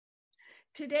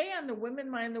Today on the Women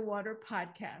Mind the Water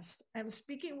podcast, I'm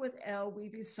speaking with Elle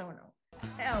Wibisono.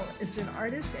 Elle is an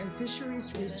artist and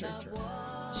fisheries researcher.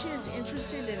 She is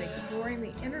interested in exploring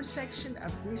the intersection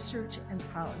of research and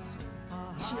policy.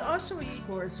 She also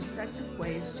explores effective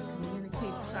ways to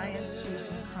communicate science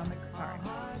using comic art.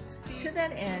 To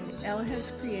that end, Elle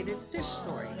has created Fish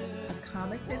Story, a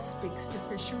comic that speaks to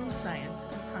fisheries science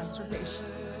and conservation.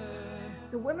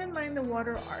 The Women Mind the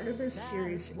Water Artivist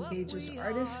series engages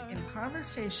artists in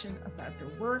conversation about their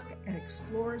work and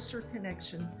explores their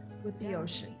connection with the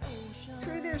ocean.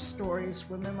 Through their stories,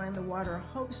 Women Mind the Water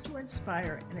hopes to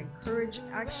inspire and encourage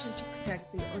action to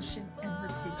protect the ocean and her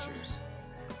creatures.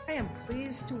 I am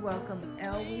pleased to welcome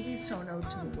Elle Wibisono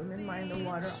to the Women Mind the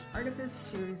Water Artivist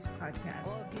series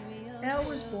podcast. Elle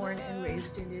was born and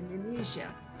raised in Indonesia.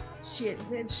 She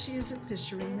admits she is a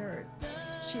fishery nerd.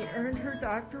 She earned her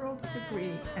doctoral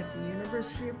degree at the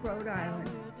University of Rhode Island,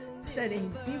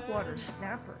 studying deep water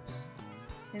snappers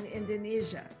in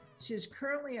Indonesia. She is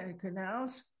currently a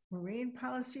Knauss Marine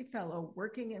Policy Fellow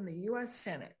working in the U.S.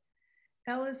 Senate.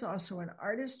 Elle is also an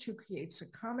artist who creates a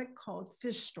comic called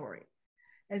Fish Story.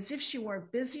 As if she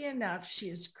weren't busy enough, she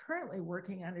is currently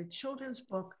working on a children's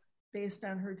book based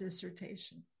on her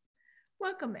dissertation.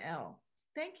 Welcome, Elle.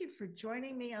 Thank you for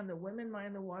joining me on the Women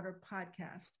Mind the Water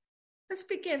podcast. Let's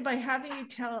begin by having you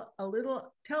tell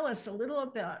us a little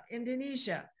about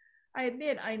Indonesia. I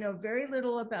admit I know very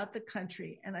little about the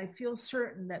country, and I feel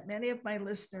certain that many of my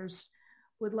listeners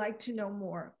would like to know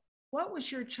more. What was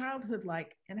your childhood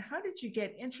like, and how did you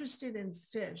get interested in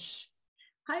fish?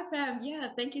 Hi, Pam. Yeah,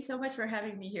 thank you so much for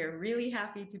having me here. Really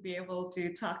happy to be able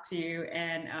to talk to you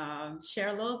and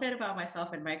share a little bit about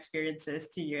myself and my experiences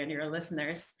to you and your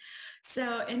listeners.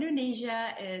 So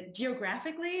Indonesia,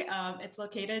 geographically, it's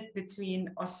located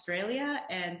between Australia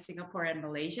and Singapore and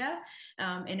Malaysia.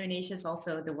 Indonesia is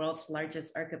also the world's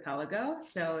largest archipelago.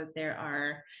 So there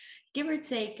are, give or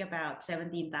take, about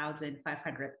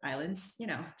 17,500 islands,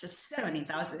 just 17,000.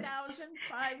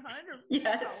 17,500? Yes.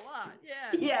 That's a lot,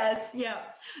 yes. Yes, yeah.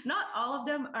 Not all of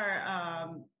them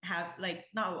are,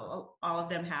 not all of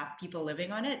them have people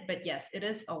living on it, but yes, it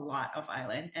is a lot of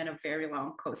island and a very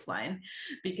long coastline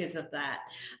because of that.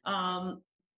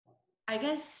 I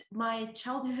guess my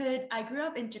childhood, I grew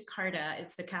up in Jakarta.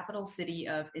 It's the capital city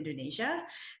of Indonesia,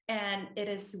 and it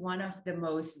is one of the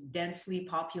most densely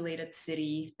populated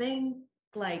city thing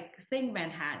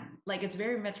Manhattan. Like, it's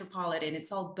very metropolitan.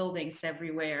 It's all buildings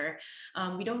everywhere.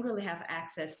 We don't really have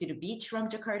access to the beach from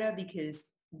Jakarta because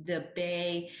the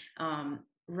bay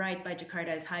right by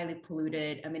Jakarta is highly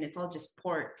polluted. I mean, it's all just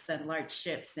ports and large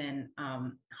ships and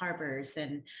harbors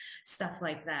and stuff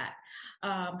like that.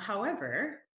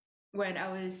 However, when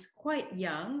I was quite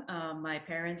young, my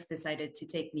parents decided to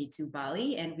take me to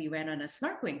Bali, and we went on a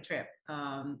snorkeling trip.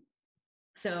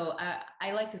 So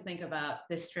I like to think about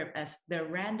this trip as the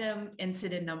random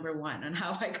incident number one on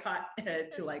how I got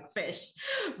to like fish,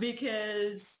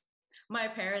 because my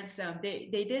parents,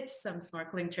 they did some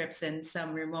snorkeling trips in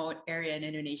some remote area in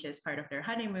Indonesia as part of their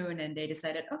honeymoon, and they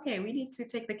decided, okay, we need to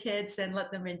take the kids and let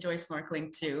them enjoy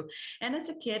snorkeling too. And as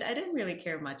a kid, I didn't really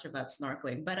care much about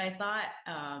snorkeling, but I thought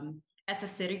as a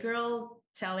city girl,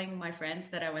 telling my friends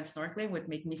that I went snorkeling would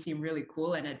make me seem really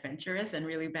cool and adventurous and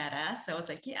really badass. So I was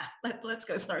like, yeah, let's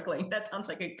go snorkeling. That sounds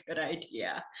like a good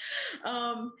idea.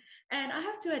 And I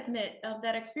have to admit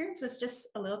that experience was just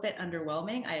a little bit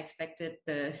underwhelming. I expected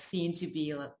the scene to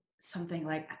be something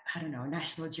like, I don't know,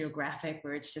 National Geographic,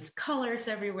 where it's just colors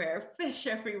everywhere, fish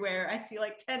everywhere. I see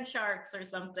like 10 sharks or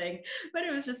something, but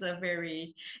it was just a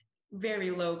very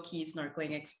low-key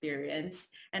snorkeling experience.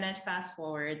 And then fast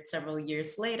forward several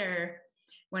years later,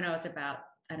 when I was about,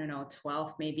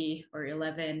 12 maybe or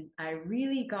 11, I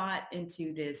really got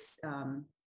into this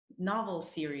novel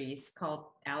series called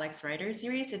Alex Rider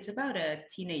series. It's about a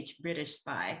teenage British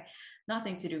spy,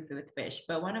 nothing to do with fish,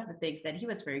 but one of the things that he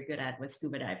was very good at was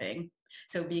scuba diving.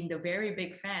 So being the very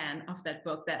big fan of that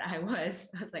book that I was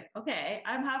like, okay,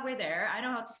 I'm halfway there. I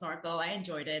know how to snorkel. I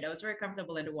enjoyed it. I was very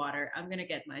comfortable in the water. I'm going to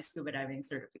get my scuba diving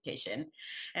certification.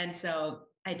 And so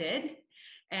I did.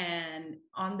 And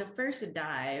on the first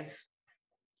dive,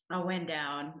 I went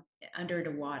down under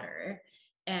the water,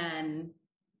 and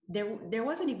there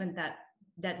wasn't even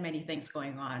that many things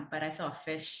going on, but I saw a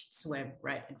fish swim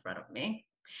right in front of me.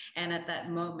 And at that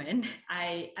moment,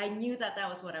 I knew that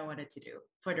was what I wanted to do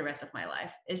for the rest of my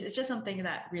life. It's just something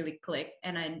that really clicked,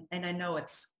 and I know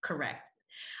it's correct.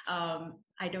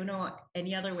 I don't know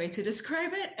any other way to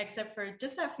describe it except for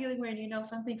just that feeling when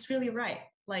something's really right.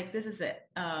 Like, this is it.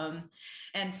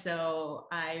 And so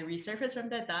I resurfaced from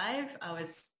that dive. I was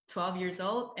 12 years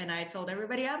old, and I told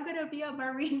everybody, I'm going to be a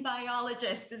marine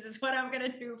biologist. This is what I'm going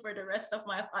to do for the rest of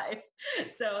my life.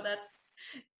 So that's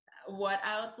what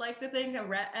I would like to think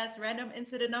as random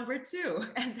incident number two.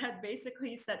 And that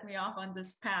basically set me off on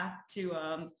this path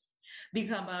to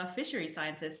become a fishery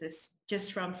scientist, is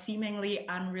just from seemingly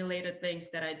unrelated things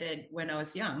that I did when I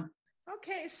was young.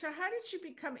 Okay, so how did you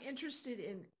become interested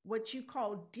in what you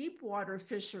call deep water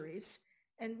fisheries?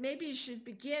 And maybe you should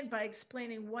begin by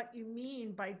explaining what you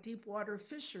mean by deep water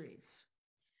fisheries.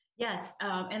 Yes,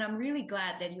 and I'm really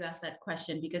glad that you asked that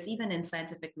question, because even in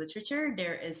scientific literature,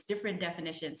 there is different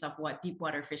definitions of what deep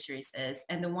water fisheries is.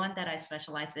 And the one that I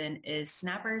specialize in is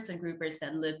snappers and groupers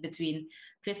that live between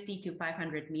 50 to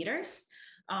 500 meters.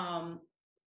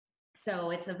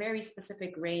 So it's a very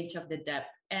specific range of the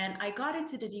depth. And I got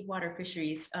into the deep water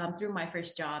fisheries through my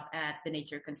first job at the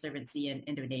Nature Conservancy in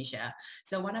Indonesia.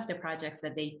 So one of the projects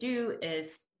that they do is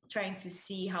trying to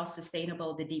see how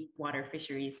sustainable the deep water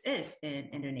fisheries is in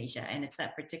Indonesia. And it's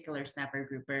that particular snapper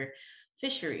grouper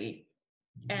fishery.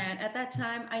 And at that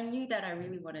time, I knew that I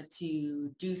really wanted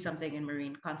to do something in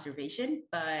marine conservation,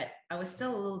 but I was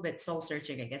still a little bit soul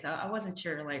searching, I guess. I wasn't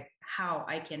sure like how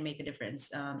I can make a difference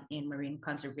in marine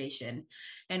conservation.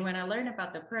 And when I learned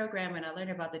about the program and I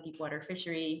learned about the deep water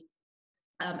fishery,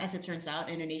 as it turns out,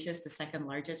 Indonesia is the second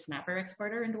largest snapper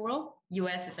exporter in the world.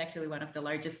 U.S. is actually one of the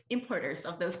largest importers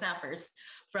of those snappers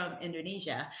from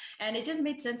Indonesia. And it just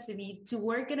made sense to me to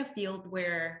work in a field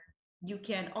where you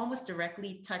can almost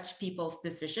directly touch people's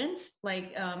decisions.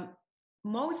 Like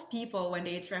most people, when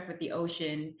they interact with the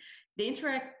ocean, they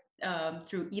interact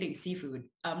through eating seafood.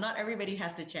 Not everybody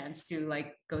has the chance to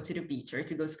like go to the beach or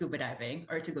to go scuba diving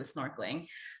or to go snorkeling.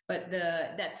 But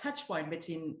that touch point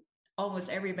between almost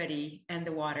everybody and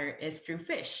the water is through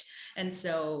fish. And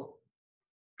so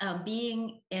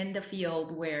being in the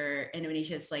field where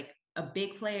Indonesia is like a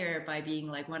big player by being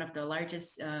like one of the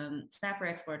largest snapper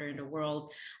exporter in the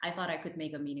world, I thought I could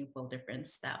make a meaningful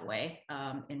difference that way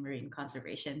in marine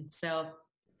conservation. So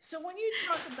when you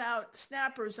talk about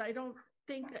snappers, I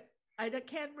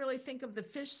can't really think of the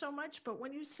fish so much, but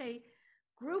when you say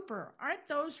grouper, aren't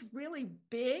those really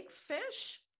big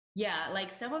fish? Yeah,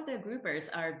 like some of the groupers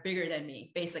are bigger than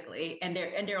me, basically, and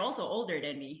they're also older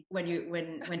than me when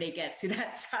they get to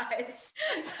that size.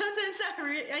 Sometimes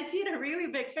I see a really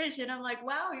big fish, and I'm like,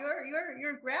 wow,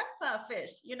 you're grandpa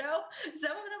fish, you know?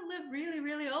 Some of them live really,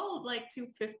 really old, like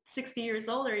 60 years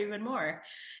old or even more.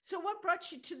 So what brought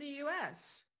you to the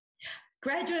U.S.?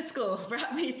 Graduate school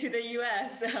brought me to the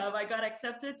U.S. I got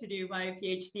accepted to do my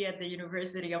PhD at the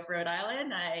University of Rhode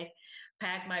Island. I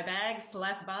packed my bags,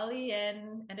 left Bali,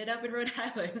 and ended up in Rhode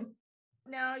Island.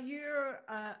 Now you're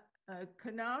a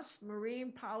CNOS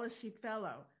Marine Policy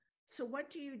Fellow. So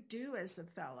what do you do as a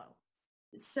fellow?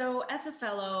 So as a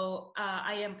fellow,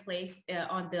 I am placed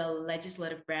on the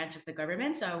legislative branch of the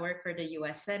government. So I work for the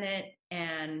U.S. Senate,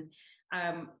 and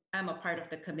I'm a part of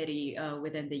the committee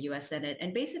within the U.S. Senate.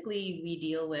 And basically, we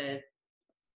deal with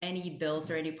any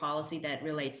bills or any policy that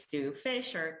relates to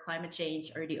fish or climate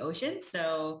change or the ocean.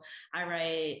 So I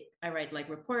write like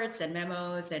reports and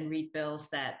memos and read bills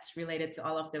that's related to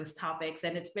all of those topics.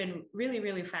 And it's been really,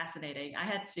 really fascinating. I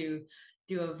had to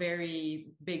do a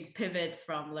very big pivot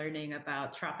from learning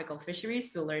about tropical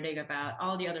fisheries to learning about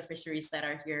all the other fisheries that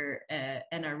are here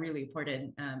and are really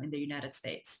important in the United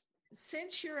States.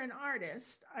 Since you're an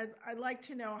artist, I'd like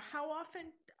to know, how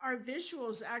often are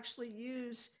visuals actually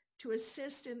used to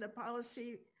assist in the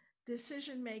policy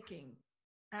decision-making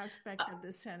aspect of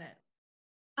the Senate?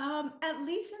 At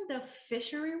least in the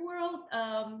fishery world,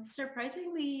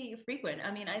 surprisingly frequent. I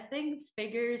mean, I think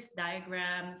figures,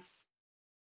 diagrams,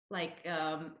 like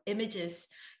images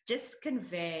just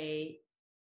convey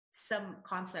some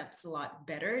concepts a lot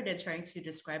better than trying to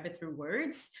describe it through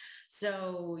words.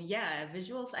 So yeah,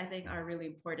 visuals I think are really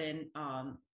important.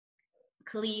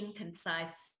 Clean,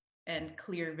 concise, and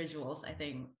clear visuals, I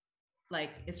think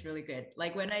like it's really good.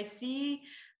 Like when I see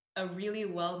a really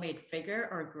well-made figure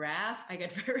or graph, I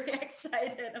get very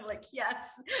excited. I'm like, yes,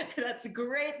 that's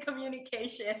great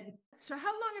communication. So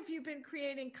how long have you been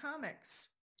creating comics?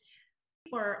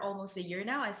 For almost a year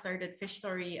now. I started Fish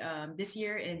Story this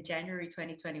year in January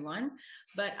 2021,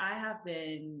 but I have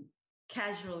been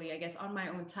casually, I guess, on my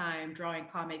own time drawing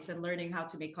comics and learning how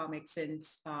to make comics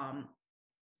since, I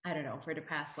don't know, for the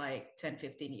past like 10,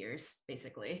 15 years,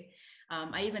 basically.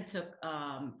 I even took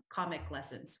comic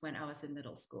lessons when I was in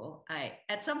middle school.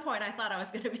 At some point, I thought I was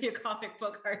going to be a comic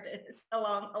book artist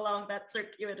along that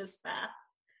circuitous path.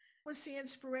 What's the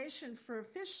inspiration for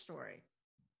Fish Story?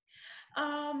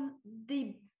 I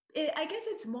guess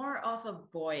it's more of a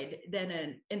void than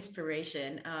an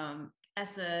inspiration.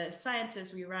 as a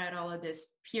scientist, we write all of this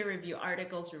peer review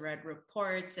articles, we write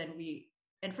reports,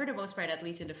 and for the most part, at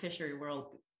least in the fishery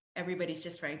world, everybody's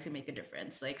just trying to make a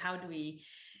difference. Like, how do we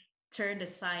turn the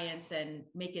science and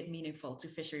make it meaningful to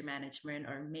fishery management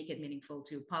or make it meaningful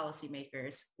to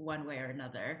policymakers one way or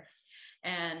another?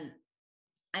 And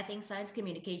I think science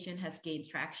communication has gained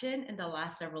traction in the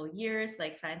last several years.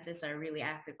 Like, scientists are really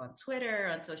active on Twitter,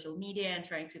 on social media, and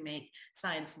trying to make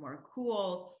science more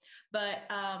cool. But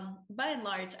by and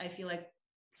large, I feel like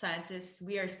scientists,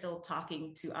 we are still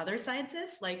talking to other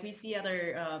scientists. Like, we see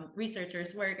other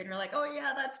researchers work and we're like, oh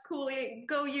yeah, that's cool.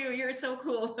 Go you, you're so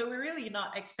cool. But we're really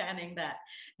not expanding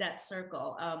that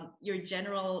circle. Your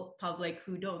general public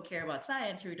who don't care about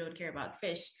science, who don't care about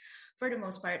fish, for the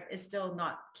most part, is still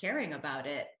not caring about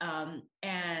it.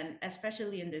 And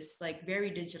especially in this like very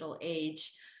digital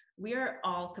age, we are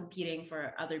all competing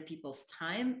for other people's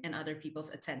time and other people's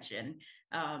attention.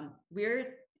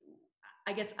 We're,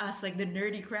 I guess, us, like the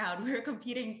nerdy crowd, we're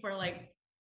competing for like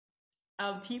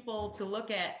people to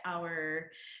look at our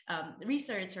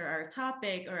research or our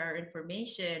topic or our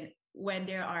information when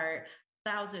there are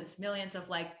thousands, millions of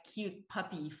like cute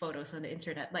puppy photos on the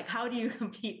internet. Like, how do you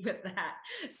compete with that?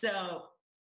 So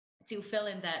to fill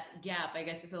in that gap, I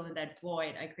guess to fill in that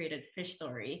void, I created Fish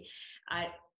Story.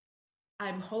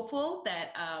 I'm hopeful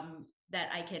that that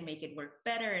I can make it work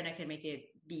better and I can make it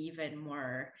be even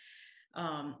more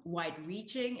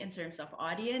wide-reaching in terms of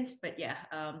audience. But yeah,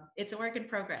 it's a work in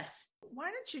progress.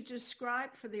 Why don't you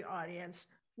describe for the audience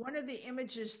one of the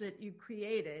images that you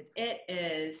created? It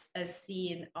is a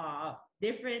scene of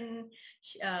different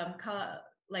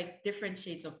different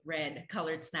shades of red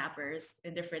colored snappers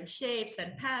in different shapes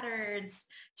and patterns,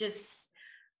 just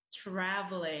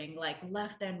traveling like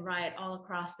left and right all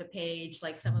across the page.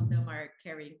 Like, some of them are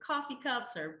carrying coffee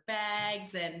cups or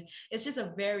bags, and it's just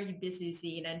a very busy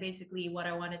scene. And basically what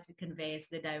I wanted to convey is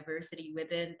the diversity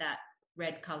within that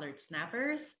red colored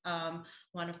snappers.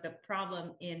 One of the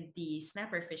problem in the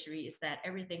snapper fishery is that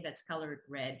everything that's colored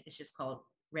red is just called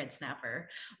red snapper,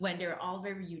 when they're all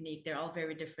very unique, they're all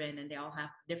very different, and they all have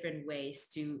different ways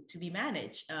to be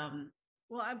managed.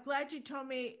 Well, I'm glad you told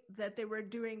me that they were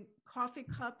doing coffee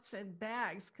cups and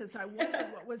bags, because I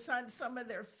wondered what was on some of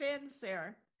their fins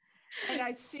there. And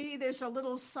I see there's a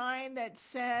little sign that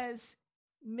says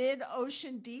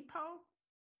Mid-Ocean Depot.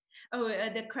 Oh,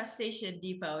 the crustacean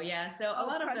depot. Yeah. So a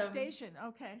lot of them. Crustacean.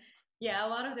 Okay. Yeah, a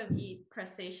lot of them eat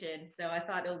crustacean. So I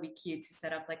thought it would be cute to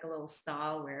set up like a little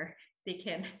stall where they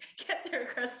can get their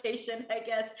crustacean, I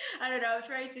guess. I don't know. I'm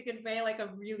trying to convey like a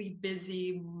really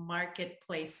busy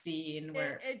marketplace scene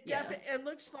where it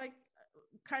looks like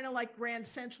kind of like Grand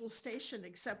Central Station,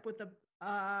 except with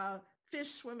a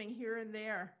fish swimming here and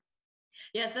there.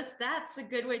 Yes, that's a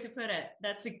good way to put it.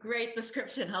 That's a great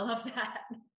description. I love that.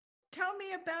 Tell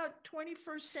me about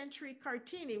 21st Century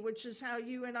Cartini, which is how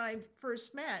you and I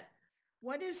first met.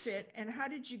 What is it, and how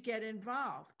did you get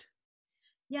involved?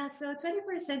 Yeah, so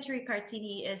 21st Century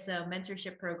Cartini is a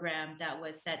mentorship program that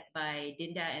was set by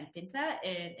Dinda and Pinta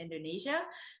in Indonesia.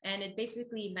 And it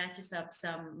basically matches up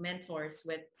some mentors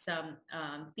with some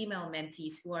female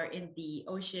mentees who are in the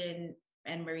ocean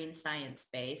and marine science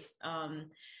space.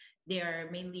 They are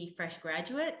mainly fresh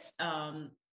graduates.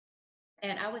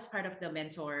 And I was part of the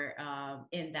mentor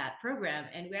in that program.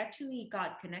 And we actually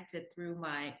got connected through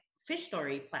my Fish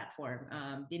Story platform.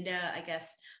 Dinda, I guess,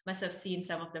 must have seen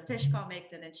some of the fish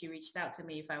comics, and then she reached out to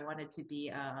me if I wanted to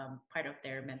be part of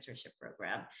their mentorship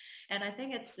program. And I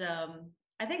think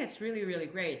it's really, really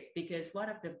great, because one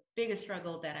of the biggest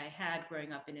struggle that I had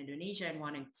growing up in Indonesia and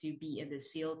wanting to be in this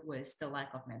field was the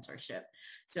lack of mentorship.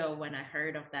 So when I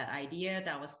heard of that idea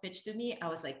that was pitched to me, I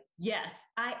was like, yes,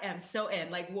 I am so in.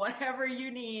 Like, whatever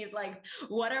you need, like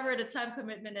whatever the time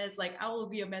commitment is, like I will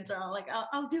be a mentor.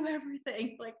 I'll do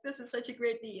everything. Like, this is such a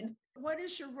great need. What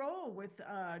is your role with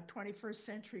 21st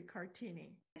Century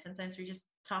Cartini? Sometimes we're just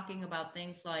talking about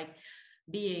things like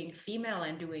being female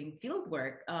and doing field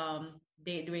work.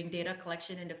 Doing data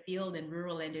collection in the field in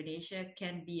rural Indonesia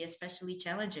can be especially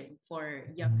challenging for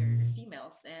younger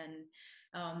females.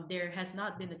 And there has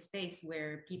not been a space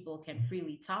where people can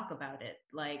freely talk about it.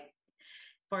 Like,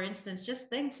 for instance, just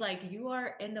things like you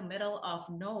are in the middle of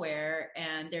nowhere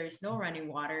and there's no running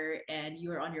water and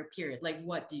you're on your period. Like,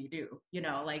 what do you do? You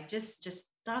know, like just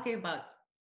talking about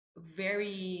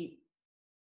very,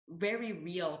 very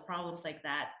real problems like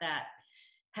that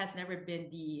has never been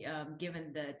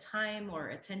given the time or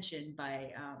attention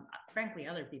by, frankly,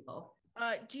 other people.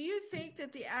 Do you think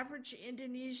that the average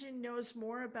Indonesian knows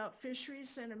more about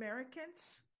fisheries than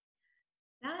Americans?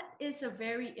 That is a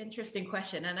very interesting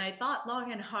question. And I thought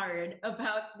long and hard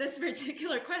about this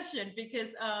particular question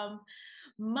because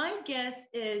My guess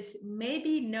is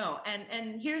maybe no.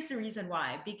 And here's the reason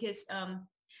why. Because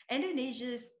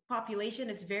Indonesia's population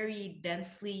is very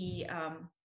densely,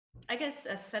 I guess,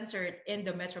 centered in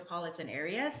the metropolitan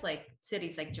areas, like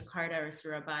cities like Jakarta or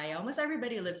Surabaya. Almost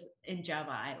everybody lives in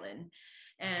Java Island.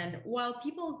 And while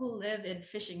people who live in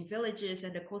fishing villages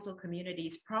and the coastal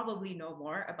communities probably know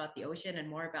more about the ocean and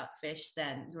more about fish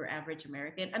than your average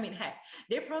American, I mean, heck,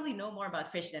 they probably know more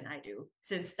about fish than I do,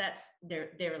 since that's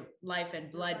their life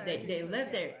and blood. They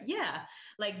live there. Right. Yeah,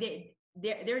 like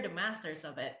they're the masters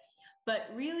of it.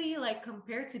 But really, like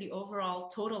compared to the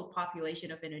overall total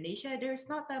population of Indonesia, there's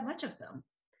not that much of them.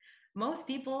 Most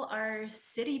people are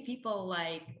city people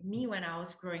like me when I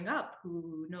was growing up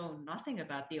who know nothing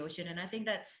about the ocean. And I think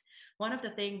that's one of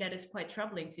the things that is quite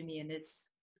troubling to me. And it's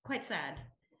quite sad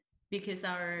because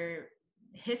our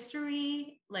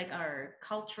history, like our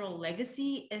cultural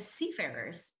legacy is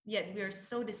seafarers, yet we're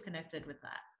so disconnected with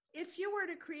that. If you were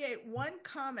to create one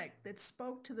comic that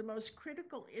spoke to the most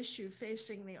critical issue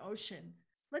facing the ocean,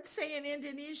 let's say in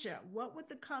Indonesia, what would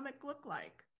the comic look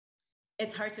like?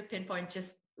 It's hard to pinpoint just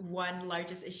one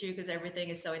largest issue because everything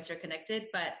is so interconnected.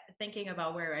 But thinking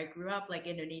about where I grew up, like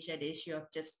Indonesia, the issue of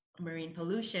just marine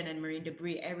pollution and marine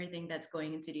debris, everything that's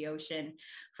going into the ocean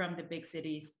from the big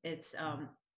cities, it's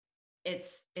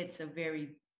a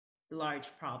very large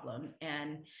problem.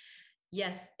 And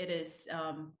yes, it is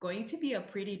going to be a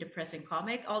pretty depressing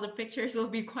comic. All the pictures will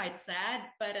be quite sad,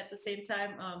 but at the same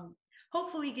time,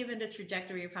 hopefully, given the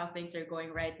trajectory of how things are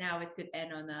going right now, it could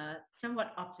end on a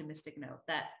somewhat optimistic note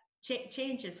that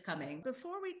change is coming.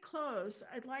 Before we close,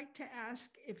 I'd like to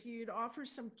ask if you'd offer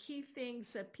some key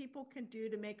things that people can do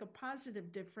to make a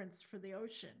positive difference for the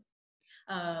ocean.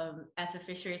 As a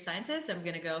fishery scientist, I'm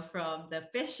going to go from the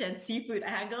fish and seafood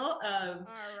angle. All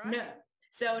right.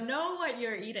 So know what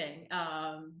you're eating.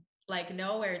 Like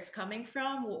know where it's coming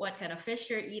from, what kind of fish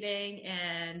you're eating,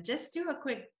 and just do a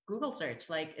quick Google search.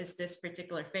 Like, is this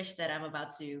particular fish that I'm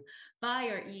about to buy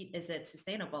or eat, is it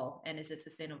sustainable and is it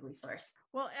sustainably sourced?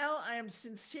 Well, Elle, I am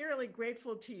sincerely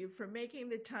grateful to you for making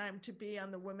the time to be on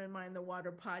the Women Mind the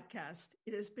Water podcast.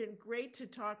 It has been great to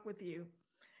talk with you.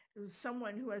 It was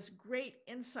someone who has great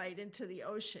insight into the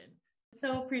ocean.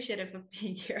 So appreciative of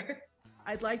being here.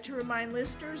 I'd like to remind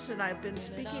listeners that I've been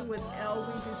speaking with Elle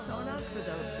Wibisona for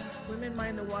the Women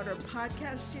Mind the Water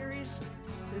podcast series.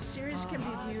 The series can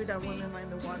be viewed on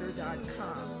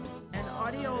womenmindthewater.com. An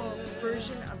audio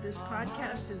version of this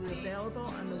podcast is available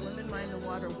on the Women Mind the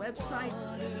Water website,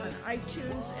 on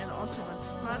iTunes, and also on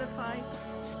Spotify,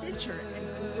 Stitcher, and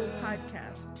Google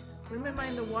Podcasts. Women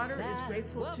Mind the Water is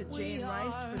grateful to Jane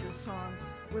Rice for the song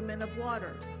Women of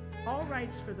Water. All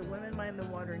rights for the Women Mind the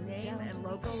Water name and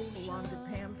logo belong to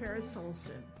Pam Ferris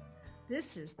Olson.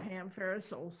 This is Pam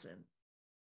Ferris Olson.